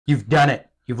You've done it.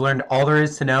 You've learned all there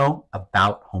is to know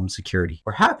about home security.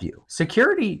 Or have you?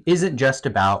 Security isn't just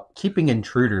about keeping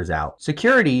intruders out.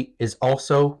 Security is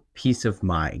also peace of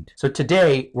mind. So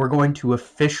today we're going to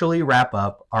officially wrap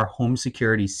up our home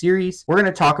security series. We're going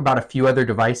to talk about a few other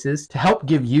devices to help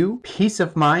give you peace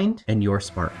of mind in your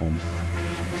smart home.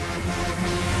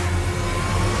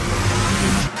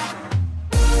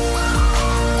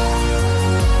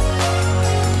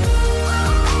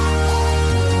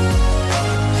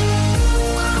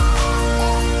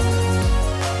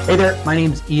 Hey there, my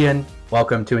name's Ian.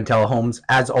 Welcome to IntelliHomes.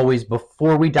 As always,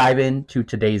 before we dive into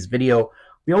today's video,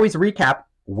 we always recap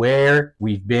where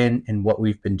we've been and what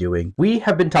we've been doing. We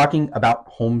have been talking about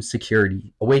home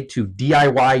security, a way to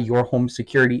DIY your home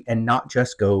security and not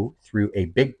just go through a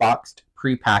big boxed,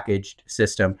 prepackaged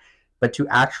system, but to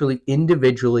actually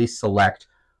individually select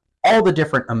all the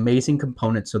different amazing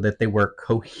components so that they work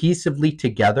cohesively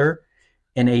together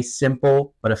in a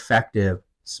simple but effective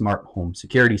smart home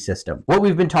security system. What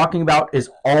we've been talking about is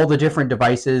all the different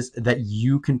devices that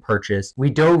you can purchase.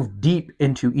 We dove deep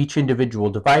into each individual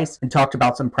device and talked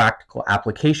about some practical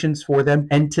applications for them.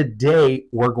 And today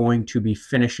we're going to be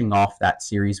finishing off that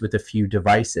series with a few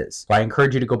devices. So I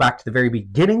encourage you to go back to the very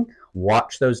beginning,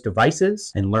 watch those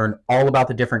devices and learn all about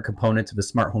the different components of the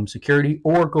smart home security,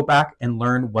 or go back and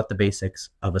learn what the basics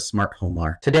of a smart home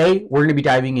are. Today, we're going to be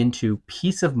diving into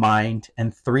peace of mind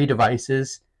and 3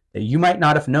 devices that you might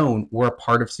not have known were a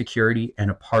part of security and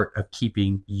a part of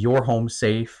keeping your home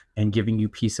safe and giving you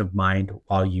peace of mind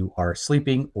while you are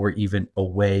sleeping or even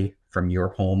away from your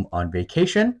home on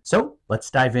vacation. So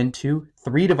let's dive into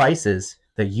 3 devices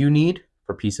that you need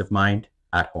for peace of mind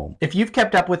at home. If you've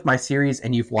kept up with my series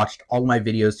and you've watched all my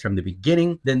videos from the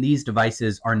beginning, then these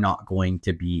devices are not going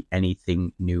to be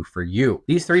anything new for you.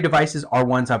 These 3 devices are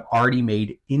ones I've already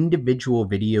made individual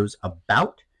videos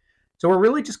about. So we're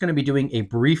really just going to be doing a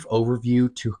brief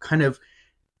overview to kind of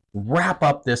wrap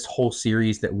up this whole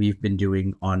series that we've been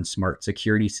doing on smart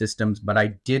security systems. But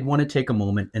I did want to take a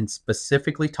moment and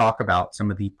specifically talk about some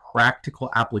of the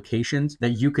practical applications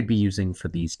that you could be using for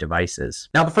these devices.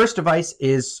 Now, the first device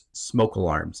is smoke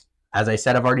alarms. As I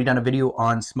said, I've already done a video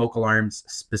on smoke alarms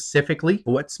specifically.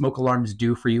 What smoke alarms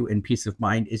do for you in peace of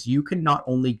mind is you can not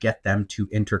only get them to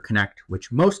interconnect,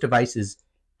 which most devices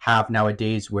have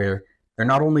nowadays, where they're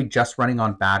not only just running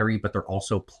on battery, but they're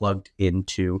also plugged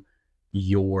into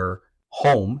your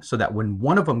home so that when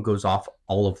one of them goes off,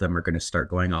 all of them are going to start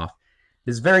going off.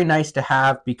 It's very nice to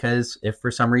have because if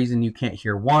for some reason you can't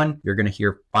hear one, you're going to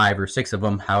hear 5 or 6 of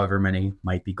them, however many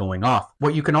might be going off.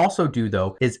 What you can also do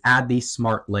though is add the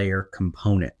smart layer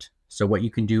component. So what you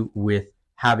can do with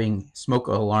having smoke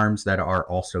alarms that are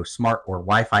also smart or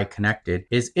Wi-Fi connected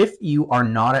is if you are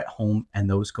not at home and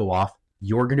those go off,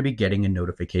 you're going to be getting a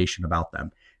notification about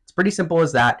them. It's pretty simple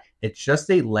as that. It's just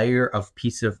a layer of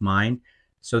peace of mind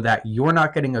so that you're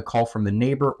not getting a call from the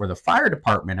neighbor or the fire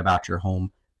department about your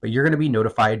home, but you're going to be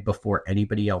notified before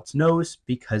anybody else knows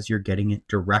because you're getting it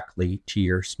directly to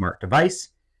your smart device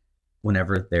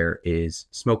whenever there is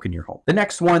smoke in your home. The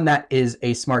next one that is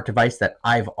a smart device that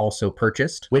I've also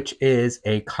purchased, which is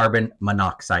a carbon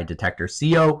monoxide detector,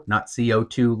 CO, not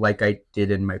CO2 like I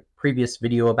did in my previous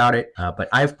video about it, but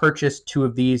I've purchased 2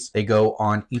 of these. They go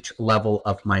on each level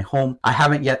of my home. I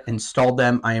haven't yet installed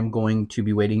them. I am going to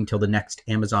be waiting until the next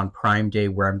Amazon Prime Day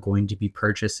where I'm going to be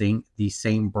purchasing the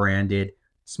same branded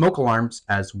smoke alarms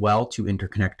as well to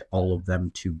interconnect all of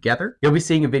them together. You'll be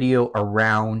seeing a video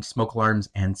around smoke alarms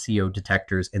and CO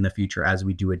detectors in the future as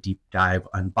we do a deep dive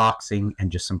unboxing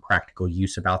and just some practical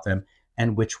use about them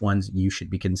and which ones you should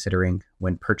be considering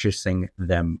when purchasing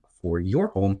them for your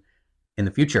home in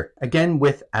the future. Again,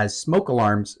 with as smoke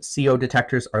alarms, CO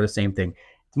detectors are the same thing.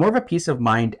 It's more of a peace of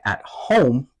mind at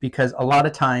home because a lot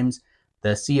of times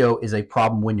the CO is a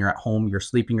problem when you're at home, you're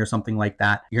sleeping or something like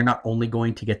that. You're not only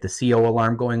going to get the CO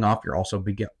alarm going off, you're also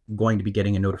going to be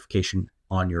getting a notification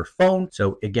on your phone.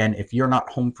 So again, if you're not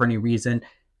home for any reason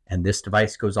and this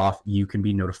device goes off, you can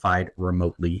be notified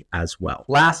remotely as well.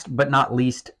 Last but not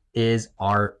least is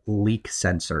our leak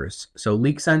sensors. So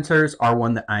leak sensors are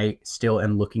one that I still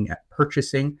am looking at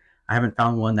purchasing. I haven't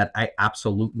found one that I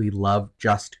absolutely love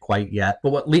just quite yet.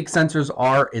 But what leak sensors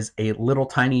are is a little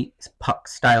tiny puck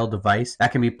style device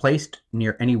that can be placed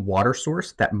near any water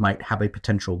source that might have a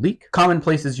potential leak. Common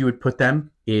places you would put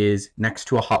them is next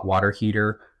to a hot water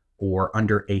heater or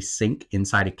under a sink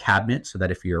inside a cabinet so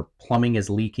that if your plumbing is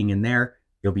leaking in there,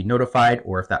 you'll be notified,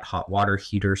 or if that hot water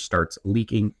heater starts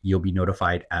leaking, you'll be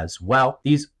notified as well.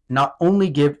 These not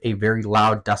only give a very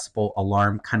loud decibel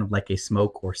alarm, kind of like a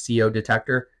smoke or CO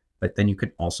detector, but then you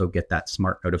can also get that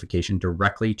smart notification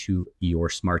directly to your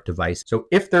smart device. So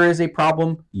if there is a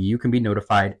problem, you can be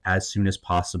notified as soon as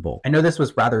possible. I know this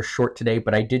was rather short today,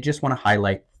 but I did just want to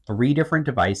highlight 3 different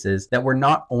devices that were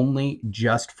not only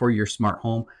just for your smart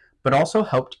home, but also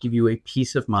help to give you a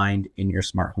peace of mind in your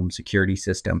smart home security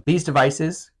system. These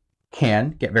devices can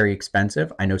get very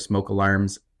expensive. I know smoke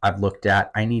alarms I've looked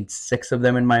at, I need 6 of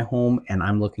them in my home, and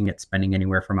I'm looking at spending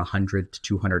anywhere from $100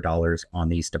 to $200 on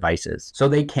these devices. So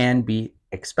they can be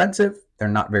expensive. They're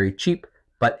not very cheap,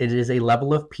 but it is a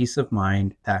level of peace of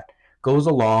mind that goes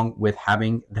along with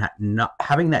having that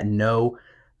know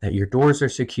that your doors are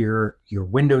secure, your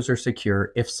windows are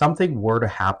secure. If something were to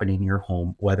happen in your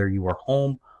home, whether you are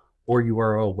home or you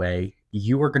are away,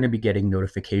 you are going to be getting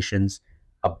notifications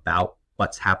about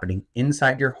what's happening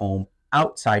inside your home,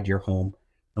 outside your home,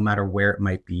 no matter where it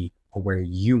might be or where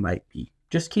you might be.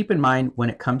 Just keep in mind, when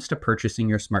it comes to purchasing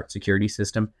your smart security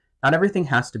system, not everything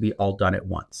has to be all done at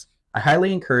once. I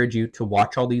highly encourage you to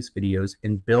watch all these videos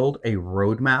and build a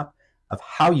roadmap of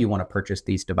how you want to purchase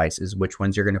these devices, which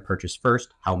ones you're going to purchase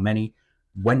first, how many,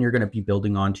 when you're going to be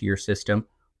building onto your system,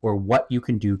 or what you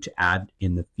can do to add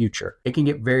in the future. It can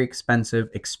get very expensive,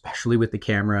 especially with the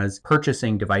cameras,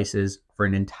 purchasing devices for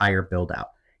an entire build out.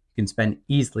 You can spend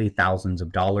easily thousands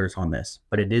of dollars on this,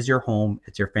 but it is your home,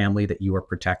 it's your family that you are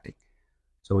protecting.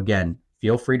 So again,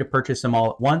 feel free to purchase them all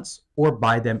at once or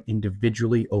buy them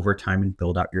individually over time and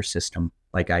build out your system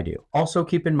like I do. Also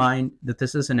keep in mind that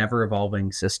this is an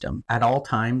ever-evolving system. At all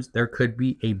times, there could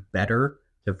be a better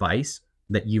device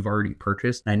that you've already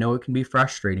purchased. I know it can be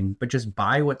frustrating, but just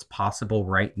buy what's possible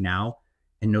right now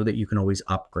and know that you can always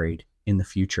upgrade in the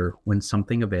future when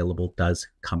something available does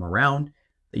come around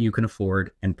that you can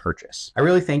afford and purchase. I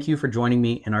really thank you for joining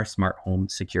me in our smart home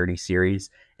security series.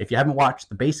 If you haven't watched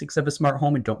the basics of a smart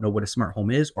home and don't know what a smart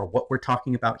home is or what we're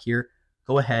talking about here,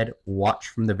 go ahead, watch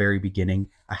from the very beginning.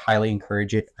 I highly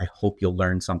encourage it. I hope you'll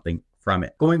learn something from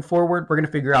it. Going forward, we're going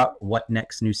to figure out what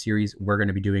next new series we're going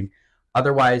to be doing.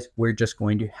 Otherwise, we're just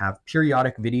going to have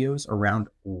periodic videos around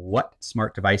what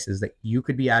smart devices that you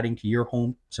could be adding to your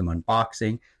home, some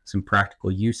unboxing, some practical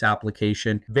use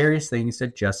application, various things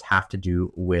that just have to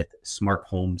do with smart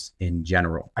homes in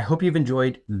general. I hope you've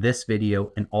enjoyed this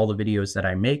video and all the videos that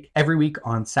I make. Every week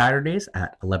on Saturdays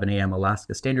at 11 a.m.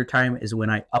 Alaska Standard Time is when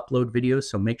I upload videos,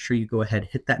 so make sure you go ahead,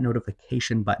 hit that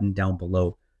notification button down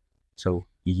below so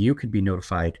you could be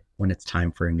notified when it's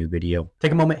time for a new video.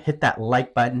 Take a moment, hit that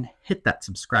like button, hit that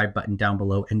subscribe button down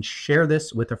below, and share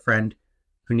this with a friend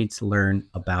who needs to learn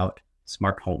about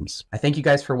smart homes. I thank you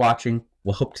guys for watching.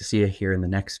 We'll hope to see you here in the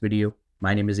next video.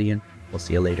 My name is Ian. We'll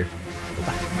see you later.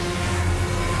 Bye-bye.